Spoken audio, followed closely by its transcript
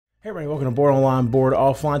Hey everybody, welcome to Board Online, Board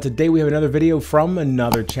Offline. Today we have another video from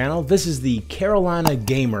another channel. This is the Carolina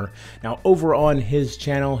Gamer. Now over on his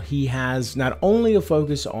channel, he has not only a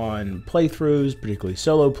focus on playthroughs, particularly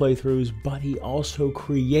solo playthroughs, but he also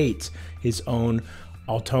creates his own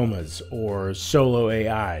automas or solo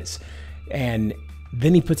AIs. And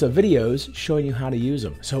then he puts up videos showing you how to use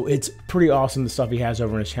them. So it's pretty awesome, the stuff he has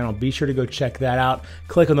over on his channel. Be sure to go check that out.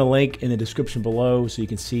 Click on the link in the description below so you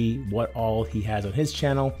can see what all he has on his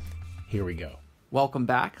channel. Here we go. Welcome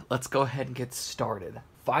back. Let's go ahead and get started.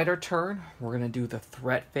 Fighter turn, we're going to do the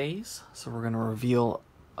threat phase. So we're going to reveal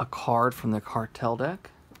a card from the cartel deck.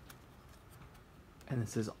 And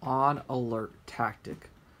this is on alert tactic.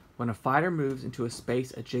 When a fighter moves into a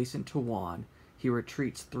space adjacent to Juan, he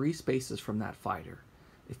retreats 3 spaces from that fighter.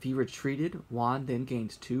 If he retreated, Juan then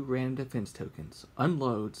gains 2 random defense tokens,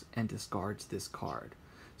 unloads, and discards this card.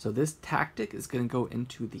 So this tactic is going to go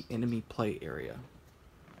into the enemy play area.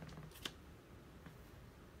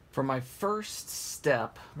 For my first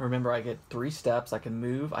step, remember I get 3 steps. I can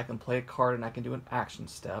move, I can play a card, and I can do an action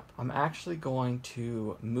step. I'm actually going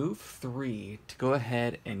to move 3 to go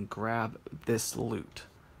ahead and grab this loot.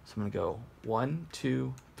 So I'm going to go 1,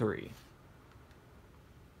 2, 3.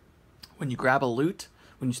 When you grab a loot,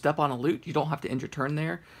 when you step on a loot, you don't have to end your turn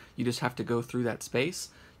there. You just have to go through that space.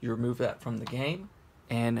 You remove that from the game,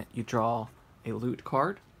 and you draw a loot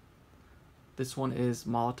card. This one is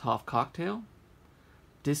Molotov Cocktail.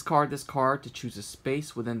 Discard this card to choose a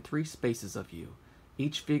space within 3 spaces of you.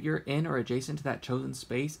 Each figure in or adjacent to that chosen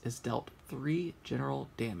space is dealt 3 general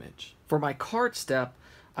damage. For my card step,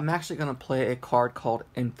 I'm actually going to play a card called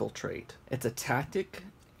Infiltrate. It's a tactic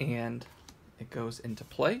and it goes into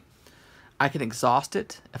play. I can exhaust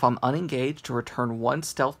it if I'm unengaged to return 1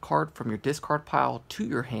 stealth card from your discard pile to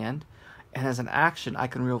your hand, and as an action I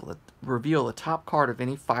can reveal the top card of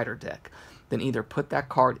any fighter deck, then either put that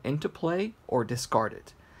card into play or discard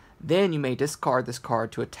it. Then you may discard this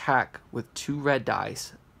card to attack with 2 red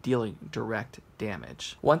dice, dealing direct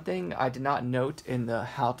damage. One thing I did not note in the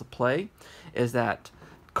how to play is that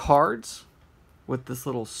cards with this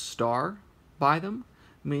little star by them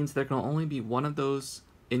means there can only be 1 of those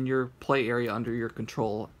in your play area under your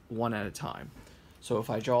control, 1 at a time. So if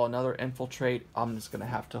I draw another Infiltrate, I'm just going to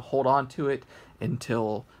have to hold on to it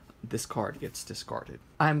until this card gets discarded.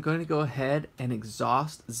 I'm going to go ahead and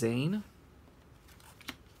exhaust Zane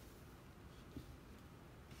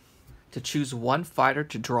to choose 1 fighter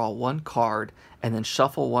to draw 1 card and then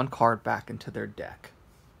shuffle 1 card back into their deck.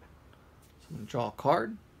 So I'm going to draw a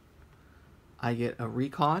card. I get a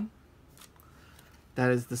recon.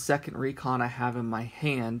 That is the 2nd recon I have in my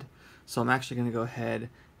hand, so I'm actually going to go ahead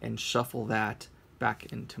and shuffle that back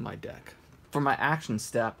into my deck. For my action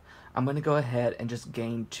step, I'm going to go ahead and just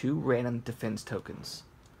gain 2 random defense tokens.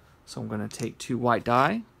 So I'm going to take 2 white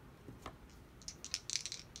die,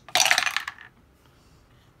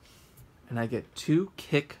 and I get 2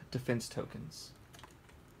 kick defense tokens.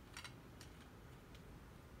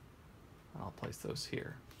 I'll place those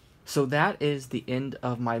here. So that is the end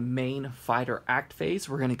of my main fighter act phase.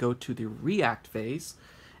 We're going to go to the react phase.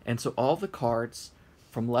 And so all the cards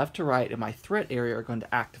from left to right in my threat area are going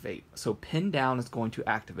to activate. So pin down is going to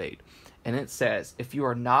activate. And it says, if you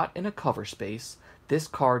are not in a cover space, this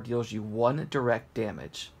card deals you 1 direct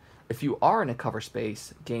damage. If you are in a cover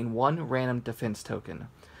space, gain 1 random defense token.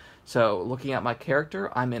 So looking at my character,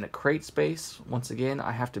 I'm in a crate space. Once again,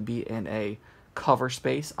 I have to be in a cover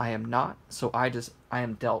space. I am not, so I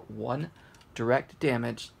am dealt 1 direct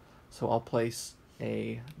damage. So I'll place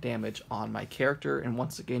a damage on my character, and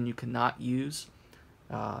once again you cannot use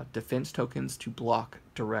defense tokens to block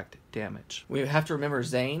direct damage. We have to remember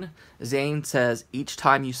Zane. Zane says each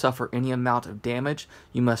time you suffer any amount of damage,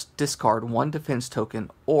 you must discard 1 defense token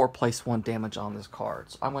or place 1 damage on this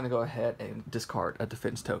card. So I'm going to go ahead and discard a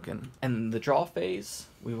defense token. And in the draw phase,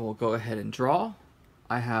 we will go ahead and draw.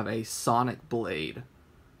 I have a Sonic Blade.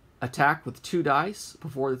 Attack with 2 dice.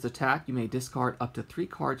 Before this attack, you may discard up to 3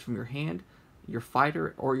 cards from your hand, your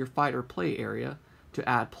fighter, or your fighter play area to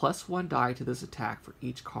add +1 die to this attack for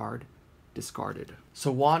each card discarded. So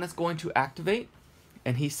Juan is going to activate,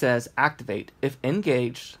 and he says, activate. If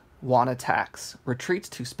engaged, Juan attacks, retreats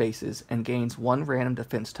 2 spaces, and gains 1 random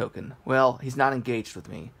defense token. Well, he's not engaged with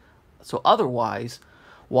me. So otherwise,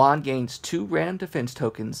 Juan gains 2 random defense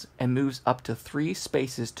tokens and moves up to 3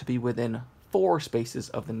 spaces to be within 4 spaces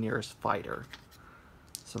of the nearest fighter.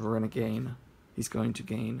 So we're going to gain, he's going to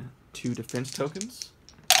gain 2 defense tokens.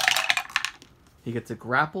 He gets a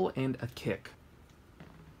grapple and a kick.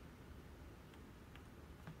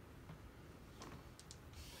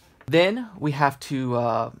 Then we have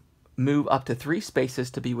to move up to 3 spaces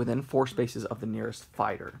to be within 4 spaces of the nearest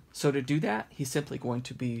fighter. So to do that, he's simply going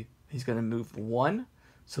to move 1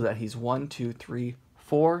 so that he's 1, 2, 3,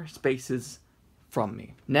 4 spaces from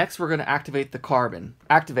me. Next, we're going to activate the carbon.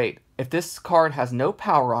 Activate. If this card has no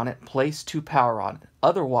power on it, place 2 power on it.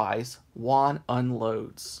 Otherwise, Juan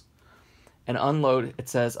unloads. And unload, it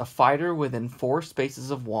says, a fighter within 4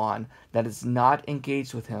 spaces of Juan that is not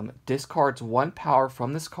engaged with him discards 1 power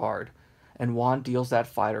from this card, and Juan deals that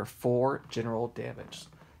fighter 4 general damage.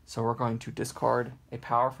 So we're going to discard a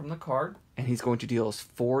power from the card, and he's going to deal us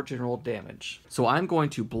 4 general damage. So I'm going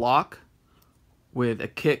to block with a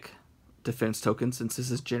kick defense token, since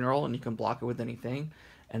this is general and you can block it with anything.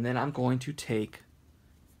 And then I'm going to take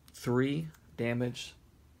 3 damage,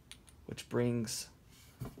 which brings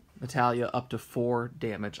Natalia up to 4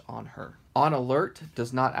 damage on her. On alert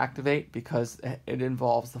does not activate because it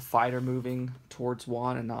involves the fighter moving towards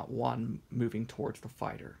Juan and not Juan moving towards the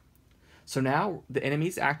fighter. So now the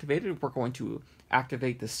enemy's activated. We're going to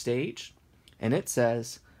activate the stage, and it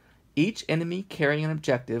says each enemy carrying an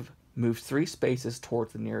objective moves 3 spaces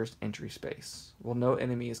towards the nearest entry space. Well, no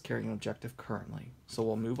enemy is carrying an objective currently, so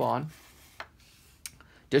we'll move on.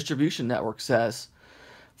 Distribution network says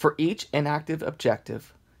for each inactive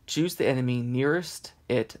objective, choose the enemy nearest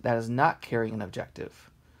it that is not carrying an objective.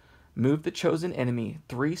 Move the chosen enemy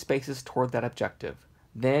 3 spaces toward that objective.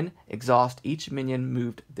 Then exhaust each minion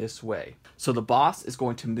moved this way. So the boss is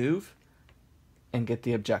going to move and get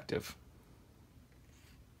the objective.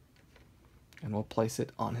 And we'll place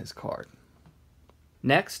it on his card.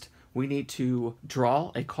 Next, we need to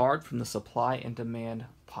draw a card from the supply and demand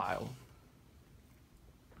pile.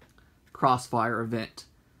 Crossfire event.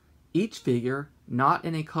 Each figure not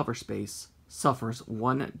in a cover space suffers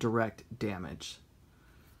 1 direct damage.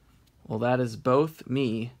 Well, that is both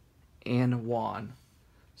me and Juan.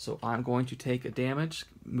 So I'm going to take a damage,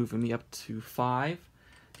 moving me up to 5.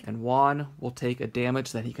 And Juan will take a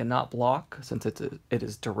damage that he cannot block since it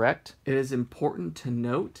is direct. It is important to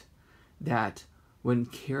note that when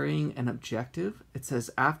carrying an objective, it says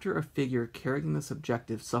after a figure carrying this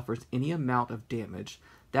objective suffers any amount of damage,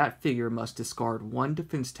 that figure must discard 1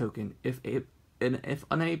 defense token. If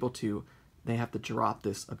unable to, they have to drop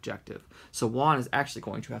this objective. So Juan is actually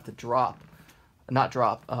going to have to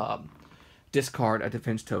discard a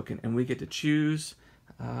defense token, and we get to choose.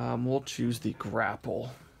 We'll choose the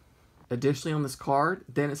grapple. Additionally, on this card,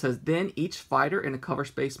 then it says, then each fighter in a cover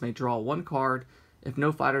space may draw 1 card. If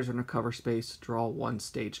no fighters are in a cover space, draw 1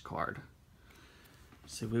 stage card.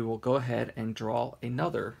 So we will go ahead and draw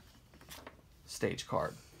another stage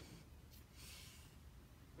card.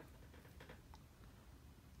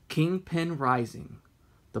 Kingpin Rising.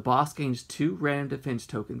 The boss gains 2 random defense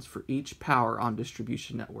tokens for each power on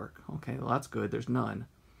distribution network. Okay, well that's good. There's none.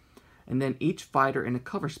 And then each fighter in a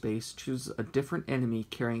cover space chooses a different enemy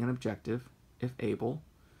carrying an objective, if able.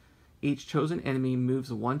 Each chosen enemy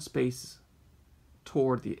moves 1 space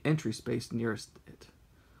toward the entry space nearest it.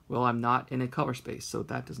 Well, I'm not in a cover space, so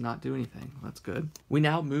that does not do anything. That's good. We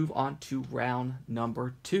now move on to round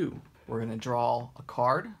number 2. We're going to draw a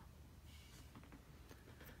card.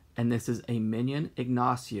 And this is a minion,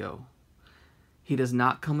 Ignacio. He does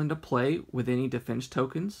not come into play with any defense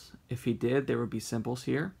tokens. If he did, there would be symbols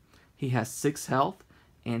here. He has 6 health,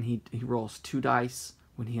 and he rolls 2 dice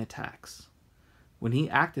when he attacks. When he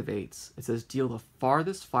activates, it says deal the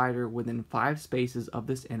farthest fighter within 5 spaces of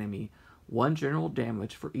this enemy 1 general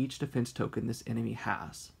damage for each defense token this enemy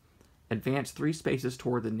has. Advance 3 spaces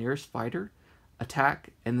toward the nearest fighter, attack,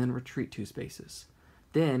 and then retreat 2 spaces.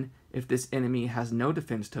 Then, if this enemy has no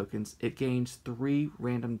defense tokens, it gains 3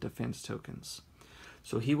 random defense tokens.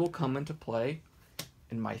 So he will come into play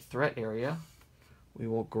in my threat area. We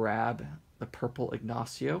will grab the purple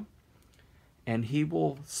Ignacio, and he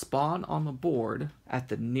will spawn on the board at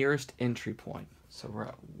the nearest entry point. So we're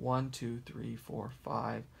at 1, 2, 3, 4,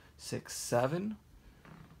 5, 6, 7.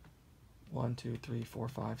 1, 2, 3, 4,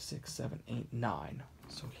 5, 6, 7, 8, 9.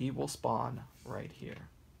 So he will spawn right here.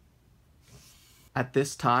 At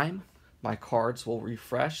this time, my cards will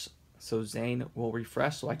refresh. So Zane will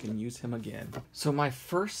refresh so I can use him again. So my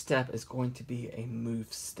first step is going to be a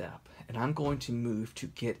move step. And I'm going to move to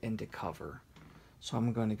get into cover. So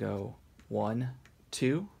I'm going to go 1,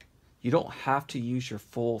 2. You don't have to use your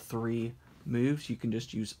full 3 moves. You can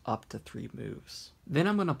just use up to 3 moves. Then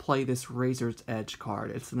I'm going to play this Razor's Edge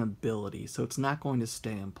card. It's an ability, so it's not going to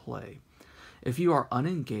stay in play. If you are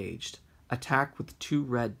unengaged, attack with 2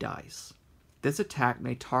 red dice. This attack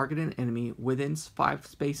may target an enemy within 5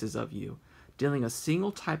 spaces of you, dealing a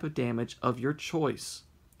single type of damage of your choice: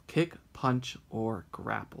 kick, punch, or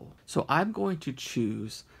grapple. So I'm going to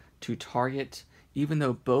choose to target even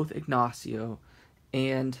though both Ignacio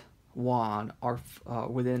and Juan are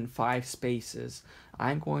within 5 spaces,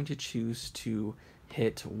 I'm going to choose to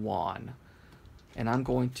hit Juan. And I'm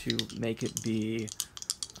going to make it be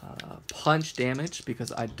punch damage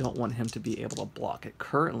because I don't want him to be able to block it.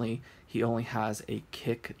 Currently, he only has a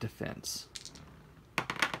kick defense.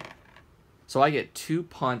 So I get 2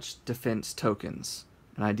 punch defense tokens,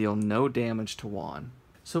 and I deal no damage to Juan.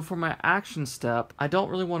 So for my action step, I don't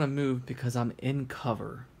really want to move because I'm in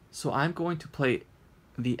cover. So I'm going to play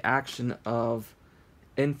the action of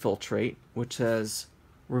Infiltrate, which says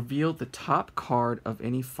reveal the top card of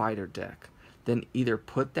any fighter deck. Then either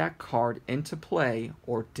put that card into play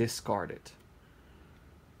or discard it.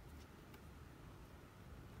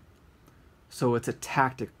 So it's a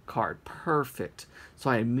tactic card. Perfect.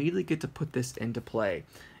 So I immediately get to put this into play.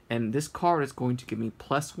 And this card is going to give me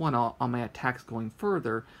 +1 on my attacks going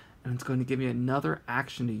further, and it's going to give me another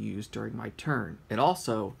action to use during my turn. It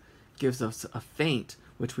also gives us a feint,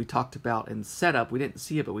 which we talked about in setup. We didn't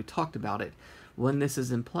see it, but we talked about it. When this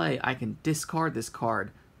is in play, I can discard this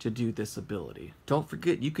card to do this ability. Don't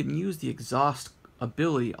forget, you can use the exhaust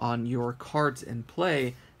ability on your cards in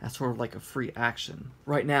play as sort of like a free action.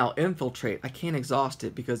 Right now, Infiltrate, I can't exhaust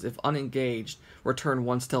it because if unengaged, return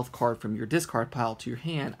 1 stealth card from your discard pile to your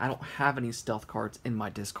hand. I don't have any stealth cards in my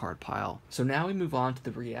discard pile. So now we move on to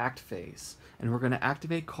the react phase, and we're going to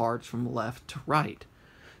activate cards from left to right.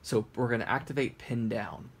 So we're going to activate Pin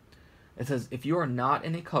Down. It says if you are not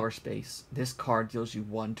in a cover space, this card deals you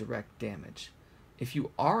 1 direct damage. If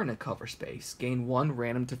you are in a cover space, gain 1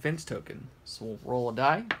 random defense token. So we'll roll a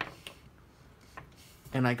die.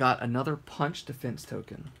 And I got another punch defense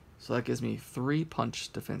token. So that gives me 3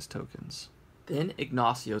 punch defense tokens. Then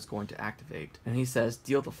Ignacio is going to activate. And he says,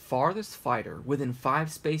 deal the farthest fighter within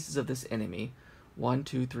 5 spaces of this enemy. 1,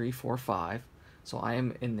 2, 3, 4, 5. So I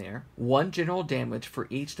am in there. 1 general damage for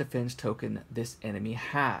each defense token this enemy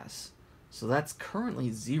has. So that's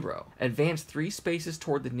currently 0. Advance 3 spaces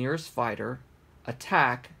toward the nearest fighter.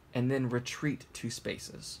 Attack, and then retreat 2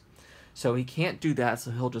 spaces. So he can't do that, so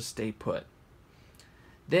he'll just stay put.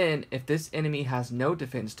 Then, if this enemy has no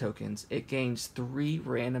defense tokens, it gains 3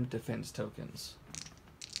 random defense tokens.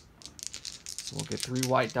 So we'll get 3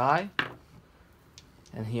 white die.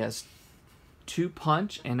 And he has 2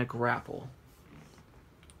 punch and a grapple.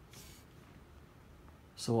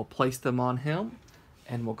 So we'll place them on him,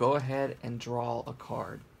 and we'll go ahead and draw a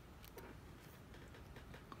card.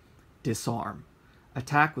 Disarm.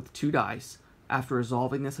 Attack with 2 dice. After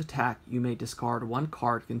resolving this attack, you may discard 1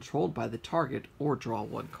 card controlled by the target or draw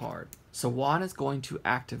 1 card. So Juan is going to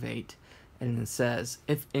activate, and it says,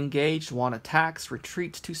 if engaged, Juan attacks,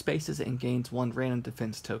 retreats 2 spaces, and gains 1 random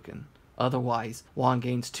defense token. Otherwise, Juan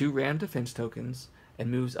gains 2 random defense tokens and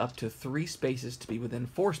moves up to 3 spaces to be within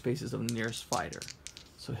 4 spaces of the nearest fighter.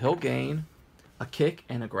 So he'll gain a kick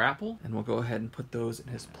and a grapple, and we'll go ahead and put those in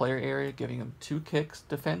his player area, giving him 2 kicks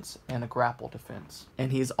defense and a grapple defense.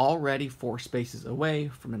 And he's already 4 spaces away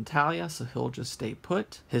from Natalia, so he'll just stay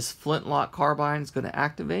put. His flintlock carbine is going to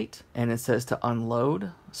activate, and it says to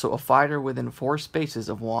unload. So a fighter within 4 spaces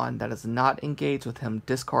of Juan that is not engaged with him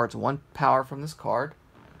discards 1 power from this card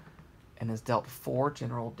and is dealt 4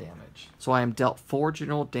 general damage. So I am dealt 4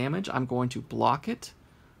 general damage. I'm going to block it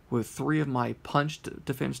with 3 of my punch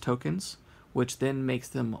defense tokens, which then makes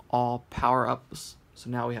them all power-ups. So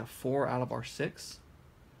now we have 4 out of our 6.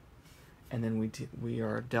 And then we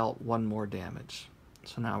are dealt 1 more damage.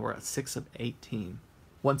 So now we're at 6 of 18.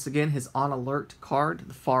 Once again, his On Alert card,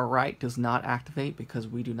 the far right, does not activate because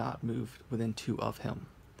we do not move within 2 of him.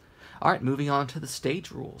 Alright, moving on to the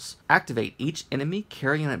stage rules. Activate. Each enemy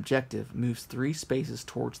carrying an objective moves 3 spaces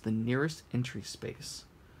towards the nearest entry space.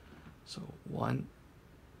 So 1,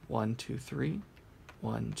 1, 2, 3.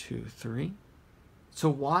 1, 2, 3. So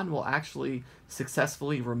Juan will actually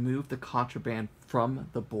successfully remove the contraband from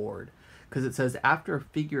the board, because it says after a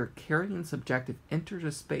figure carrying this objective enters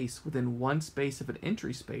a space within 1 space of an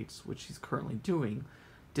entry space, which he's currently doing,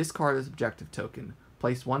 discard this objective token,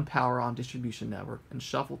 place 1 power on distribution network, and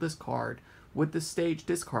shuffle this card with the stage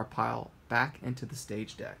discard pile back into the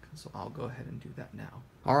stage deck. So I'll go ahead and do that now.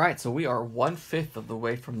 Alright, so we are 1/5 of the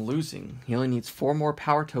way from losing. He only needs 4 more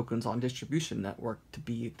power tokens on distribution network to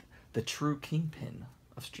be the true kingpin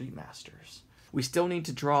of Street Masters. We still need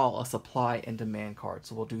to draw a supply and demand card,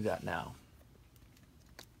 so we'll do that now.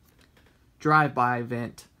 Drive-by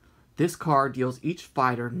event. This card deals each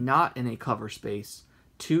fighter not in a cover space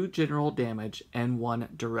 2 general damage and 1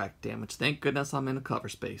 direct damage. Thank goodness I'm in a cover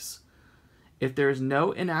space. If there is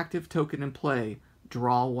no inactive token in play,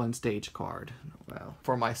 draw 1 stage card. Well,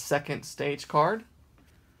 for my second stage card,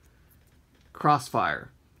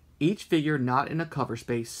 Crossfire. Each figure not in a cover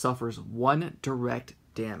space suffers 1 direct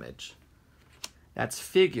damage. That's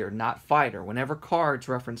figure, not fighter. Whenever cards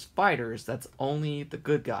reference fighters, that's only the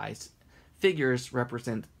good guys. Figures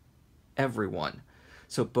represent everyone.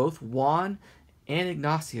 So both Juan and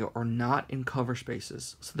Ignacio are not in cover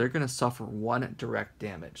spaces, so they're going to suffer 1 direct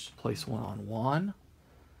damage. Place 1 on Juan,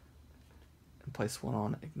 and place 1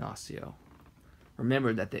 on Ignacio.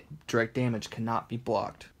 Remember that the direct damage cannot be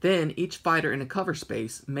blocked. Then each fighter in a cover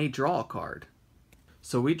space may draw a card.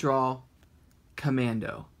 So we draw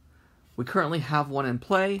Commando. We currently have 1 in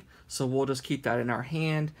play, so we'll just keep that in our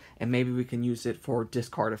hand, and maybe we can use it for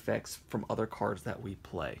discard effects from other cards that we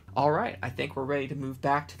play. Alright, I think we're ready to move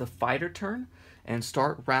back to the fighter turn and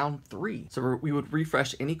start round 3. So we would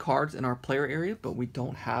refresh any cards in our player area, but we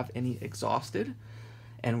don't have any exhausted.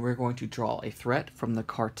 And we're going to draw a threat from the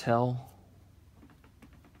cartel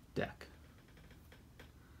deck.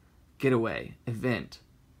 Getaway, event.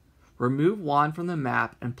 Remove Juan from the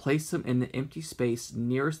map and place him in the empty space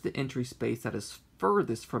nearest the entry space that is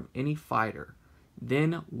furthest from any fighter.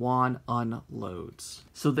 Then Juan unloads.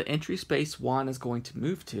 So the entry space Juan is going to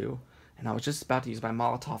move to, and I was just about to use my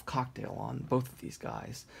Molotov cocktail on both of these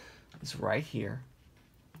guys, is right here.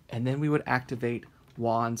 And then we would activate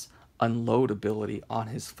Juan's unload ability on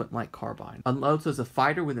his flintlock carbine. Unload says a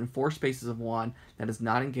fighter within 4 spaces of Juan that is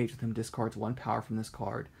not engaged with him discards 1 power from this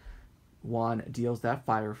card. Juan deals that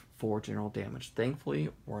fighter 4 general damage. Thankfully,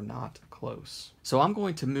 we're not close. So I'm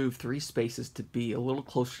going to move 3 spaces to be a little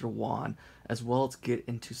closer to Juan, as well as get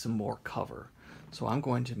into some more cover. So I'm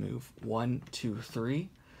going to move 1, 2, 3.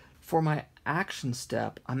 For my action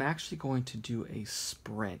step, I'm actually going to do a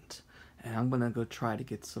sprint, and I'm going to go try to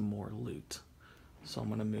get some more loot. So I'm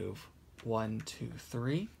going to move 1, 2,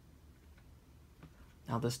 3.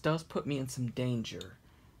 Now this does put me in some danger,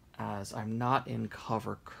 as I'm not in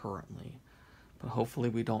cover currently, but hopefully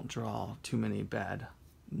we don't draw too many bad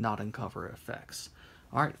not in cover effects.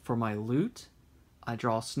 Alright, for my loot, I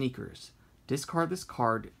draw sneakers. Discard this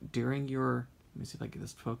card during your, let me see if I get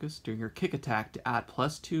this focused, during your kick attack to add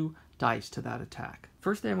 +2 dice to that attack.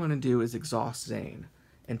 First thing I'm going to do is exhaust Zane,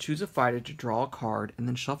 and choose a fighter to draw a card and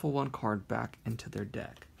then shuffle 1 card back into their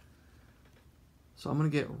deck. So I'm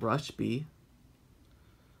going to get Rush B,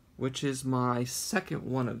 which is my second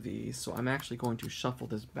one of these, so I'm actually going to shuffle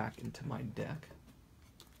this back into my deck.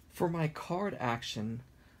 For my card action,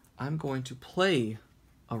 I'm going to play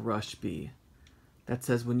a Rush B that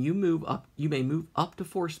says when you move up, you may move up to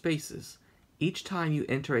 4 spaces. Each time you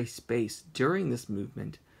enter a space during this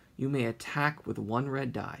movement, you may attack with 1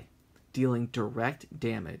 red die, dealing direct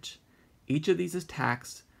damage. Each of these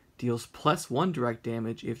attacks deals +1 direct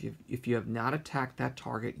damage if you have not attacked that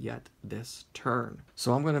target yet this turn.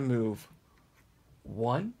 So I'm going to move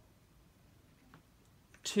 1,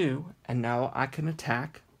 2, and now I can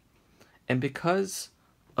attack. And because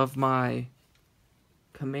of my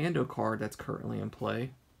commando card that's currently in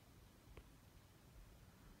play,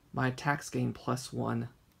 my attacks gain +1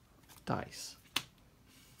 dice.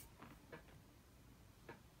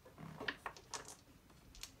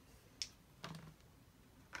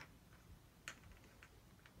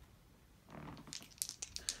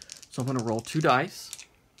 So I'm going to roll 2 dice.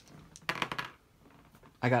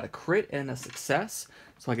 I got a crit and a success,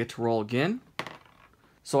 so I get to roll again.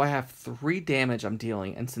 So I have 3 damage I'm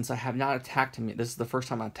dealing, and since I have not attacked him yet, this is the first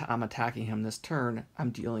time I'm attacking him this turn,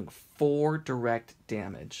 I'm dealing 4 direct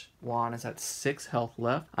damage. Juan is at 6 health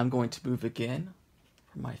left. I'm going to move again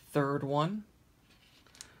for my 3rd one.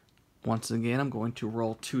 Once again, I'm going to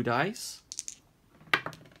roll 2 dice.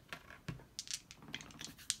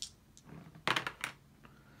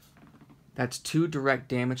 That's 2 direct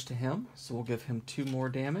damage to him, so we'll give him 2 more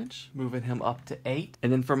damage, moving him up to 8.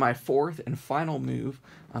 And then for my 4th and final move,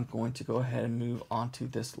 I'm going to go ahead and move onto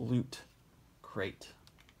this loot crate.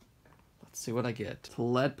 Let's see what I get.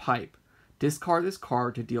 Lead Pipe. Discard this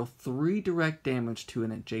card to deal 3 direct damage to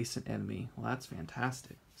an adjacent enemy. Well, that's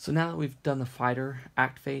fantastic. So now that we've done the fighter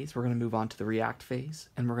act phase, we're going to move on to the react phase,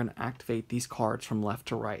 and we're going to activate these cards from left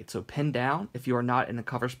to right. So pin down, if you are not in a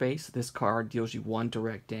cover space, this card deals you 1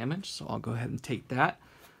 direct damage, so I'll go ahead and take that,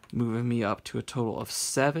 moving me up to a total of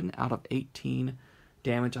 7 out of 18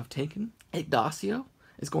 damage I've taken. Ignacio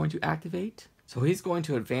is going to activate, so he's going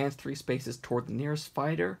to advance 3 spaces toward the nearest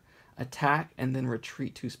fighter, attack, and then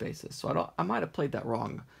retreat 2 spaces. So I might have played that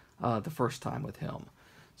wrong the first time with him.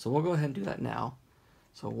 So we'll go ahead and do that now.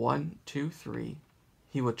 So 1, 2, 3.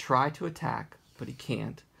 He would try to attack, but he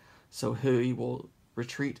can't. So he will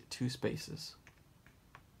retreat 2 spaces.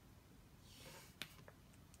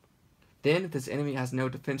 Then, if this enemy has no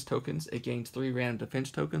defense tokens, it gains 3 random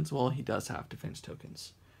defense tokens. Well, he does have defense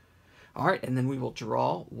tokens. All right, and then we will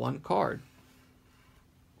draw one card.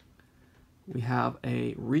 We have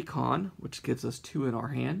a Recon, which gives us 2 in our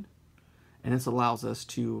hand. And this allows us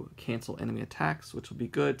to cancel enemy attacks, which will be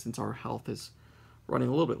good since our health is running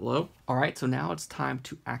a little bit low. All right, so now it's time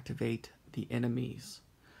to activate the enemies.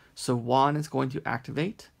 So Juan is going to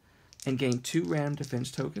activate and gain 2 random defense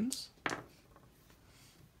tokens.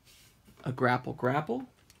 A grapple.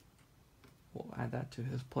 We'll add that to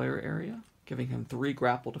his player area, giving him 3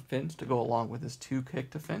 grapple defense to go along with his 2 kick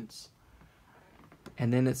defense.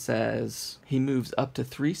 And then it says he moves up to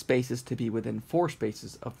 3 spaces to be within 4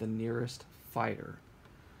 spaces of the nearest fighter.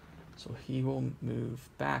 So he will move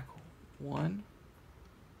back 1,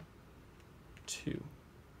 2.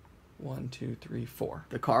 1, 2, 3, 4.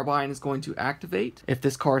 The carbine is going to activate. If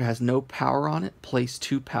this card has no power on it, place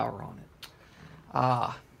 2 power on it.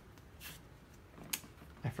 I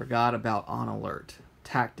forgot about on alert.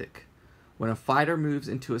 Tactic. When a fighter moves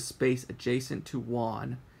into a space adjacent to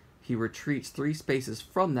Juan, he retreats 3 spaces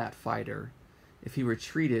from that fighter. If he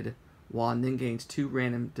retreated, Juan then gains 2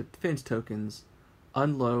 random defense tokens,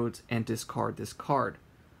 unloads, and discard this card.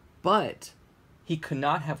 But he could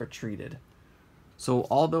not have retreated. So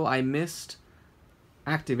although I missed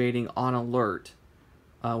activating on alert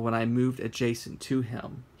when I moved adjacent to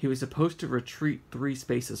him, he was supposed to retreat 3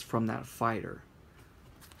 spaces from that fighter.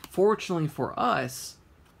 Fortunately for us,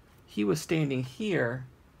 he was standing here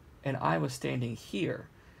and I was standing here.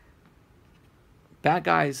 Bad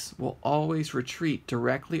guys will always retreat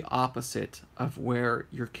directly opposite of where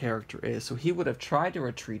your character is. So he would have tried to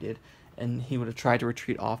retreat it, and he would have tried to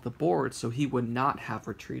retreat off the board, so he would not have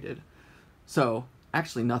retreated. So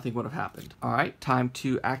actually nothing would have happened. All right, time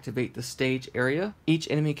to activate the stage area. Each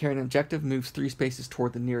enemy carrying an objective moves 3 spaces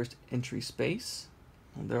toward the nearest entry space.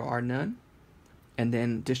 Well, there are none. And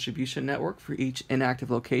then distribution network. For each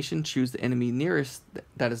inactive location, choose the enemy nearest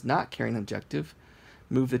that is not carrying an objective.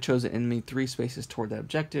 Move the chosen enemy 3 spaces toward that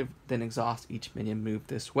objective, then exhaust each minion move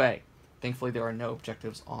this way. Thankfully, there are no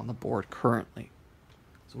objectives on the board currently.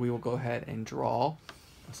 So we will go ahead and draw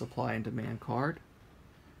a supply and demand card.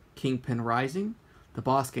 Kingpin Rising. The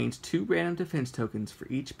boss gains 2 random defense tokens for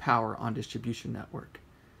each power on distribution network.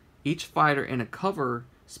 Each fighter in a cover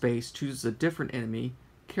space chooses a different enemy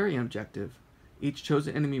carrying an objective. Each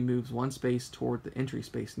chosen enemy moves 1 space toward the entry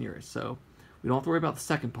space nearest. So we don't have to worry about the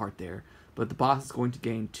second part there. But the boss is going to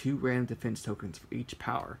gain 2 random defense tokens for each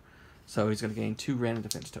power. So he's going to gain 2 random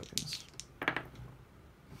defense tokens.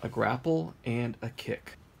 A grapple and a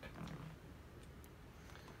kick.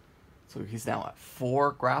 So he's now at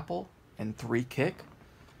 4 grapple and 3 kick.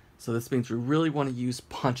 So this means we really want to use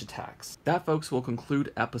punch attacks. That, folks, will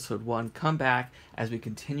conclude episode 1. Come back as we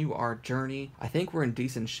continue our journey. I think we're in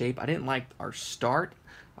decent shape. I didn't like our start.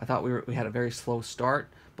 I thought we had a very slow start.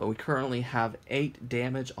 But we currently have 8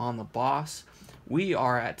 damage on the boss. We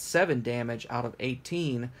are at 7 damage out of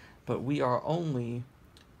 18, but we are only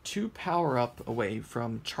 2 power up away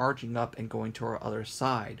from charging up and going to our other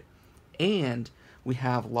side. And we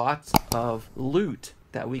have lots of loot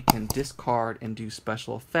that we can discard and do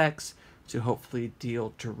special effects to hopefully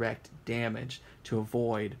deal direct damage to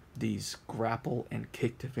avoid these grapple and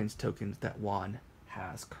kick defense tokens that Juan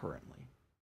has currently.